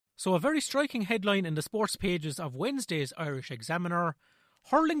So a very striking headline in the sports pages of Wednesday's Irish Examiner.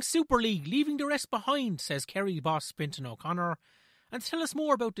 Hurling Super League leaving the rest behind, says Kerry boss Fintan O'Connor. And to tell us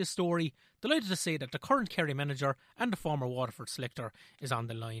more about this story, delighted to say that the current Kerry manager and the former Waterford selector is on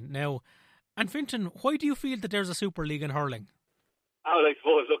the line now. And Fintan, why do you feel that there's a Super League in hurling? Oh, I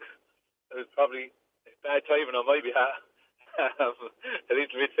suppose, look, it was probably bad timing on my behalf. A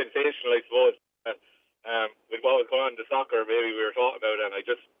little bit sensational, I suppose. With what was going on in the soccer, maybe we were talking about it, and I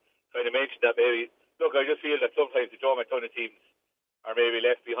just kind of mentioned that maybe, look, I just feel that sometimes the Joe McDonagh teams are maybe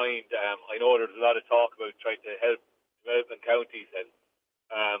left behind. I know there's a lot of talk about trying to help development counties, and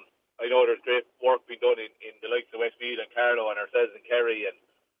I know there's great work being done in the likes of Westmeath and Carlow and ourselves in Kerry, and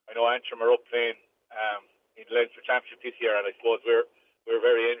I know Antrim are up playing in the Leinster Championship this year, and I suppose we're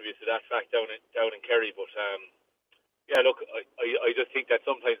very envious of that fact down in Kerry. But yeah, look, I just think that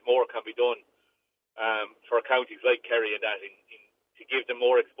sometimes more can be done for counties like Kerry and that to give them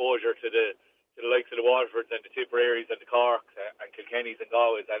more exposure to the likes of the Waterfords and the Tipperaries and the Corks and Kilkennys and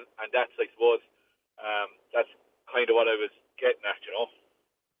Galways, and that's, I suppose, that's kind of what I was getting at, you know.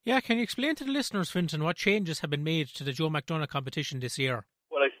 Yeah, can you explain to the listeners, Fintan, what changes have been made to the Joe McDonagh competition this year?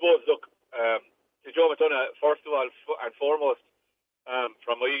 Well, I suppose, look, the Joe McDonagh, first of all and foremost,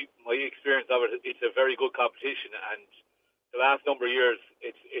 from my experience of it, it's a very good competition, and the last number of years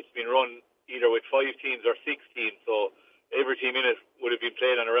it's been run either with 5 teams or 6 teams, so every team in it would have been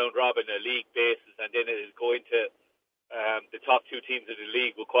played on a round robin, a league basis, and then it would go into the top 2 teams in the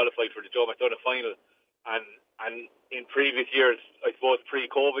league will qualify for the Joe McDonagh final. And in previous years, I suppose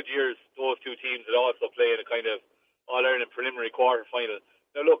pre-COVID years, those 2 teams would also play in a kind of All-Ireland preliminary quarter final.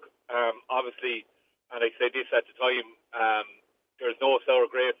 Now look, obviously, and I said this at the time, there's no sour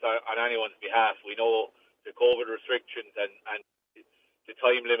grapes on anyone's behalf. We know the COVID restrictions and the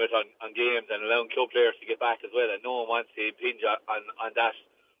time limit on games and allowing club players to get back as well, and no one wants to impinge on that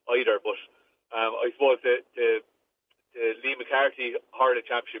either. But I suppose the Lee McCarthy Hurling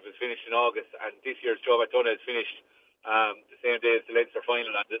Championship was finished in August, and this year's Joe McDonagh is finished the same day as the Leinster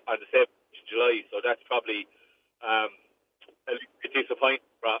final on the 7th of July. So that's probably a little bit disappointing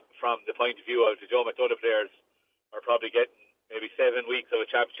from the point of view of the Joe McDonagh players are probably getting maybe 7 weeks of a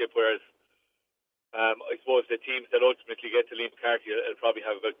championship, whereas I suppose the teams that ultimately get to Lee McCarthy will probably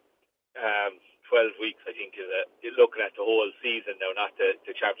have about 12 weeks, I think, looking at the whole season now, not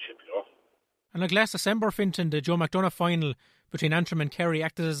the championship, you know. And like last December, Fintan, the Joe McDonagh final between Antrim and Kerry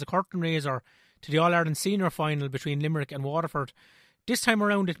acted as a curtain raiser to the All-Ireland Senior final between Limerick and Waterford. This time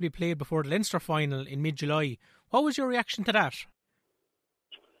around it will be played before the Leinster final in mid-July. What was your reaction to that?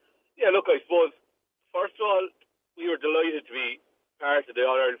 Yeah, look, I suppose, first of all, we were delighted to be part of the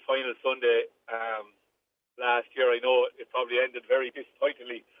All-Ireland final Sunday last year. I know it probably ended very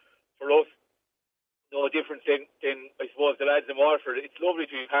disappointingly for us. No difference than I suppose the lads in Waterford. It's lovely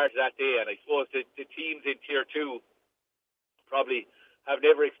to be part of that day, and I suppose the teams in Tier 2 probably have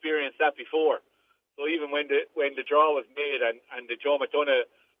never experienced that before. So even when the draw was made and the Joe McDonagh,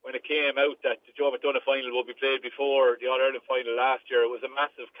 when it came out that the Joe McDonagh final will be played before the All-Ireland final last year, it was a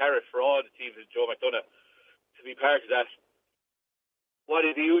massive carrot for all the teams in Joe McDonagh to be part of that. What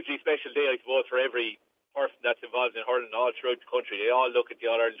is a hugely special day, I suppose, for every person that's involved in hurling all throughout the country. They all look at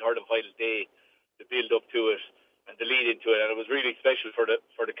the All-Ireland hurling final day, the build up to it and the lead into it, and it was really special for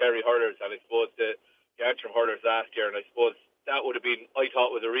the Kerry hurlers and I suppose the Antrim hurlers last year, and I suppose that would have been, I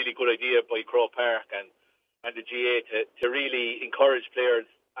thought, was a really good idea by Croke Park and the GA to really encourage players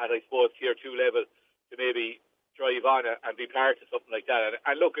at, I suppose, Tier 2 level to maybe drive on and be part of something like that.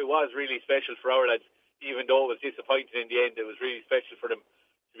 And look, it was really special for our lads, even though it was disappointing in the end. It was really special for them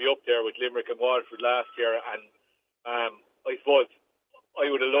to be up there with Limerick and Waterford last year, and I suppose I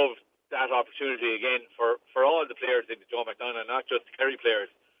would have loved that opportunity again for all the players in the Joe McDonagh, not just the Kerry players,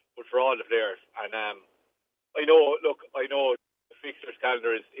 but for all the players. And I know the fixtures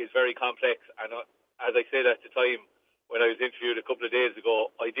calendar is very complex, and as I said at the time when I was interviewed a couple of days ago,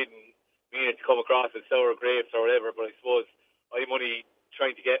 I didn't mean it to come across as sour grapes or whatever, but I suppose I'm only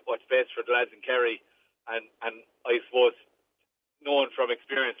trying to get what's best for the lads in Kerry, and I suppose knowing from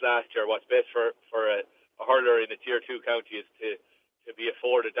experience last year what's best for a hurler in a Tier 2 county is to be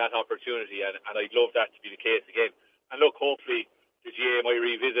afforded that opportunity, and I'd love that to be the case again. And look, hopefully the GA might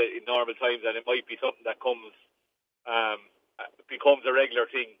revisit in normal times, and it might be something that becomes a regular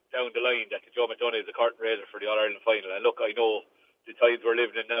thing down the line, that the Joe McDonagh is a curtain raiser for the All-Ireland final. And look, I know the times we're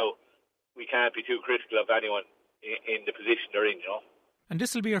living in now, we can't be too critical of anyone in the position they're in, you know. And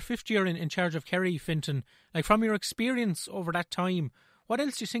this will be your 5th year in charge of Kerry, Fintan. Like, from your experience over that time, what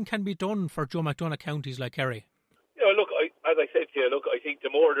else do you think can be done for Joe McDonagh counties like Kerry? Yeah, look, as I said to you, I think the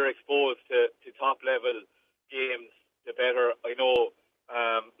more they're exposed to top-level games, the better. I know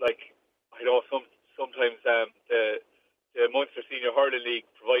Like I know sometimes the Munster Senior Hurling League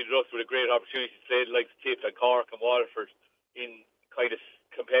provided us with a great opportunity to play like Tip and Cork and Waterford in kind of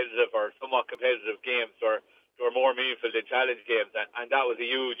competitive or somewhat competitive games where they were more meaningful than challenge games, and that was a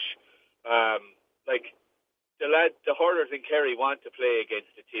huge like the hurlers in Kerry want to play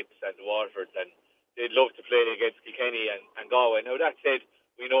against the Tips and the Waterfords, and they'd love to play against Kilkenny and Galway. Now that said,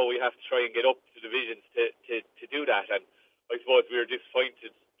 we know we have to try and get up to divisions to do that, and I suppose we were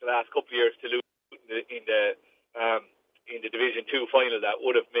disappointed the last couple of years to lose in the Division 2 final. That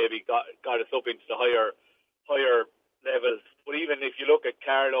would have maybe got us up into the higher levels. But even if you look at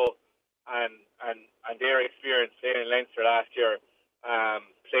Carlow and their experience playing in Leinster last year,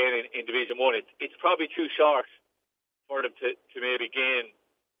 playing in Division 1, it's probably too short for them to maybe gain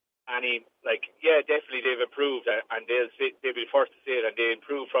any, like, yeah, definitely they've improved, and they'll be the first to say it, and they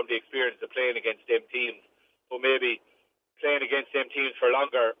improved from the experience of playing against them teams. But maybe playing against them teams for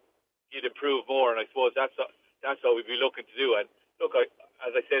longer, you'd improve more, and I suppose that's what we'd be looking to do. And look,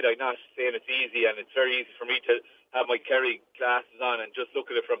 as I said, I'm not saying it's easy, and it's very easy for me to have my Kerry glasses on and just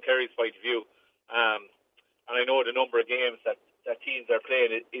look at it from Kerry's point of view. And I know the number of games that teams are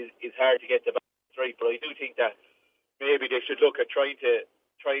playing is hard to get the balance right, but I do think that maybe they should look at trying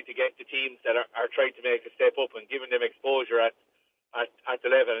to get the teams that are trying to make a step up and giving them exposure at the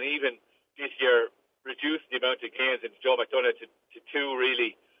level. And even this year, reducing the amount of games into Joe McDonagh to 2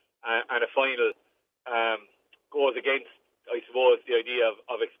 really, and a final goes against, I suppose, the idea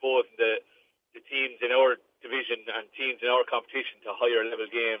of exposing the teams in our division and teams in our competition to higher level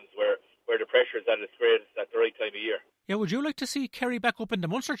games where the pressure is at its greatest at the right time of year. Yeah, would you like to see Kerry back up in the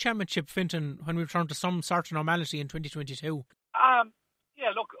Munster Championship, Fintan, when we return to some sort of normality in 2022?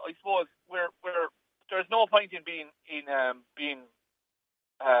 Yeah, look, I suppose there's no point in being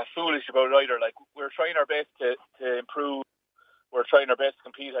foolish about it either. Like, we're trying our best to improve. We're trying our best to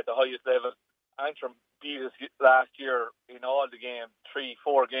compete at the highest level. Antrim beat us last year in all the games,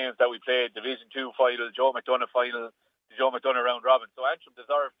 3-4 games that we played, Division 2 final, Joe McDonagh final, the Joe McDonagh round robin. So Antrim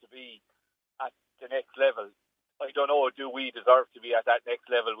deserves to be at the next level. I don't know, do we deserve to be at that next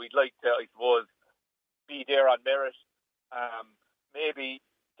level? We'd like to, I suppose, be there on merit. Maybe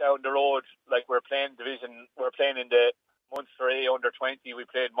down the road, like we're playing in the Munster A under-20. We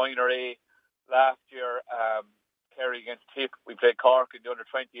played minor A last year, Kerry against Tip. We played Cork in the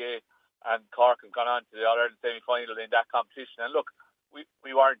under-20 A, and Cork have gone on to the All-Ireland semi-final in that competition. And look, we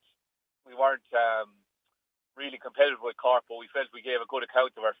weren't really competitive with Cork, but we felt we gave a good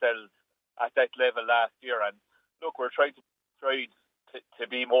account of ourselves at that level last year. And look, we're trying to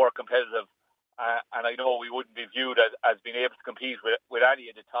be more competitive. And I know we wouldn't be viewed as being able to compete with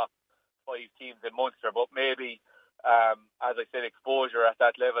any of the top 5 teams in Munster, but maybe, as I said, exposure at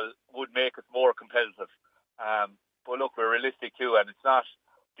that level would make us more competitive. But look, we're realistic too, and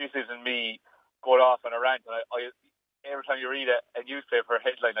this isn't me going off on a rant. And I every time you read a newspaper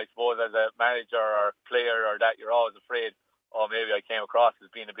headline, I suppose, as a manager or player or that, you're always afraid, oh, maybe I came across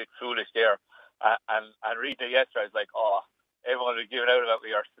as being a bit foolish there. And reading it yesterday, I was like, oh, everyone was giving out about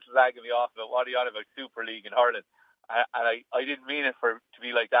me or slagging me off about what are you on about Super League in Hurling. And I didn't mean it to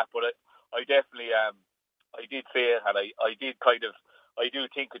be like that, but I definitely I did say it, and I do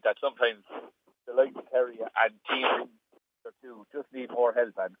think that sometimes the likes of Kerry and teams too just need more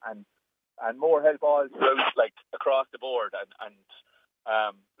help and more help all throughout, like across the board. And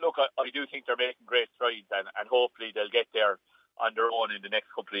look, I do think they're making great strides, and hopefully they'll get there on their own in the next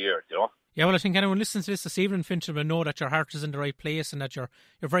couple of years, you know. Yeah, well, I think anyone listening to this evening, Fintan, will know that your heart is in the right place and that you're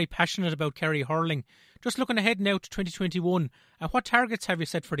very passionate about Kerry hurling. Just looking ahead now to 2021, what targets have you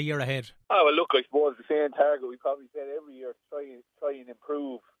set for the year ahead? Oh, well, look, I suppose the same target we probably set every year, try and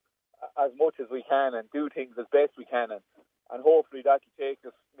improve as much as we can and do things as best we can, and hopefully that will take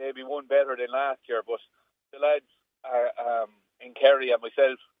us maybe one better than last year. But the lads are, in Kerry and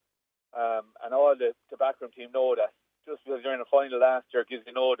myself and all the backroom team know that just because you're in a final last year gives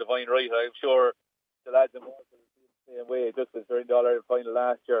you no divine right. I'm sure the lads in Waterford feel the same way. Just because they're in the All-Ireland final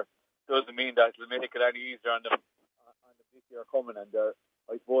last year doesn't mean that it'll make it any easier on them this year coming. And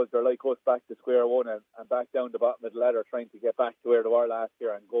I suppose they're like us, back to square one and back down the bottom of the ladder, trying to get back to where they were last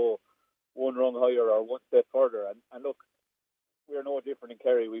year and go one rung higher or one step further. And look, we're no different in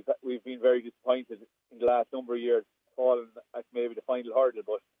Kerry. We've been very disappointed in the last number of years, falling at maybe the final hurdle,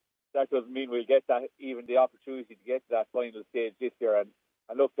 but that doesn't mean we'll get that, even the opportunity to get to that final stage this year. And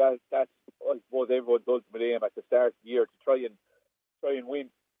look, that's I suppose everyone's ultimate aim at the start of the year, to try and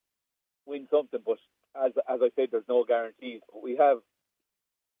win something. But as I said, there's no guarantees. But we have,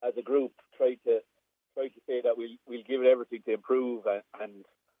 as a group, tried to say that we'll give it everything to improve and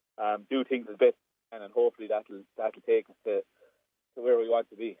do things as best we can, and hopefully that'll take us to where we want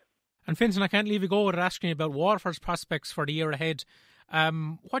to be. And Fintan, I can't leave you go without asking you about Waterford's prospects for the year ahead.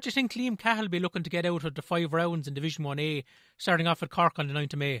 What do you think Liam Cahill will be looking to get out of the 5 rounds in Division 1A, starting off at Cork on the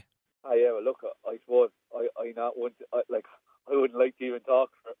 9th of May? Yeah, well, look, I suppose I wouldn't like to even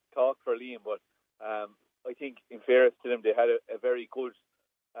talk for Liam, but I think in fairness to them, they had a very good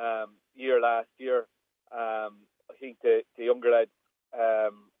year last year. I think the younger lad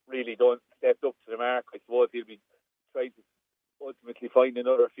really stepped up to the mark. I suppose he'll be trying to ultimately find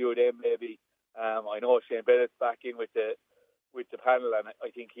another few of them maybe. I know Shane Bennett's back in with the panel, and I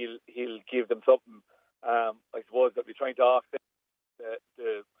think he'll give them something. I suppose they'll be trying to offset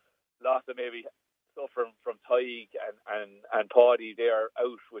the loss of maybe suffering from Tyg and Paddy. They are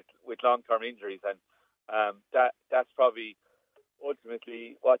out with long-term injuries, and that's probably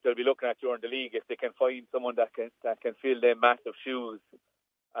ultimately what they'll be looking at during the league. If they can find someone that can fill them massive shoes,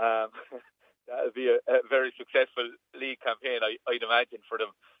 that'll be a very successful league campaign, I'd imagine, for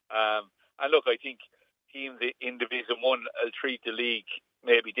them. And look, I think teams in Division 1 will treat the league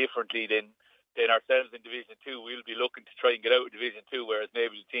maybe differently than ourselves in Division 2. We'll be looking to try and get out of Division 2, whereas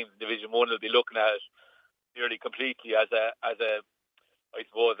maybe the teams in Division 1 will be looking at it nearly completely as a I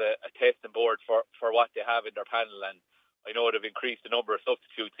suppose a testing board for what they have in their panel. And I know they've increased the number of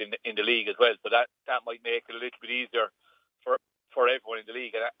substitutes in the league as well, so that might make it a little bit easier for everyone in the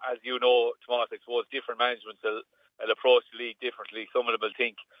league. And as you know, Tomas, I suppose different managements will approach the league differently. Some of them will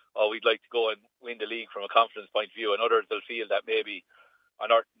think, we'd like to go and win the league from a confidence point of view, and others will feel that maybe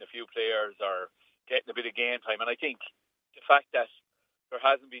unearthing a few players or getting a bit of game time. And I think the fact that there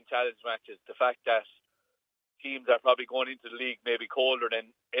hasn't been challenge matches, the fact that teams are probably going into the league maybe colder than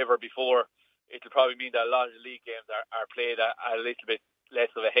ever before, it'll probably mean that a lot of the league games are played at a little bit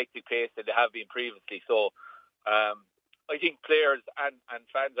less of a hectic pace than they have been previously. So I think players and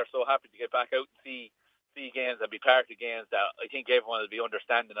fans are so happy to get back out and see games and be part of games that I think everyone will be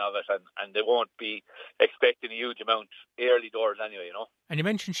understanding of it, and they won't be expecting a huge amount early doors anyway, you know. And you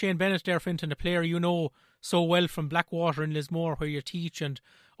mentioned Shane Bennett there, Fintan, a player you know so well from Blackwater in Lismore, where you teach, and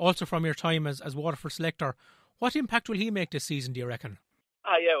also from your time as Waterford selector. What impact will he make this season, do you reckon?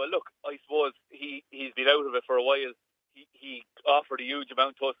 Yeah, well, look, I suppose he's been out of it for a while. He offered a huge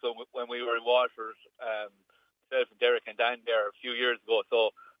amount to us when we were in Waterford, myself and Derek and Dan there a few years ago.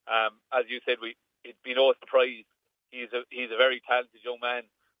 So, as you said, it'd be no surprise. He's a very talented young man,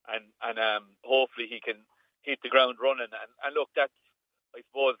 and hopefully he can hit the ground running. And look, that's, I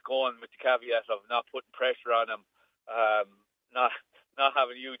suppose, going with the caveat of not putting pressure on him, not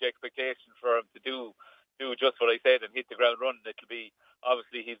having huge expectations for him to do just what I said and hit the ground running. It'll be,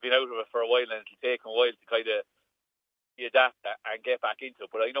 obviously he's been out of it for a while, and it'll take him a while to kind of adapt and get back into it.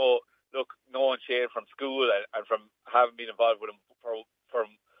 But I know, look, knowing Shane from school and from having been involved with him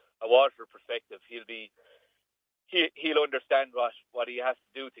from a Waterford perspective, he'll understand what he has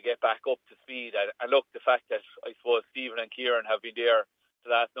to do to get back up to speed. And look, the fact that I suppose Stephen and Kieran have been there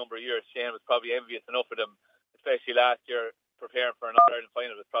the last number of years, Shane was probably envious enough of them, especially last year. Preparing for an All-Ireland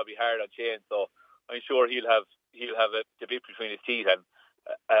final was probably hard on Shane, so I'm sure he'll have the bit between his teeth, and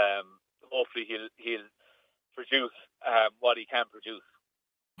hopefully he'll produce what he can produce.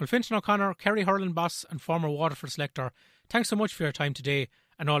 Well, Fintan O'Connor, Kerry hurling boss and former Waterford selector, thanks so much for your time today,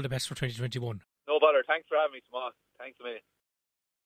 and all the best for 2021. No bother. Thanks for having me, Tomas. Thanks a million.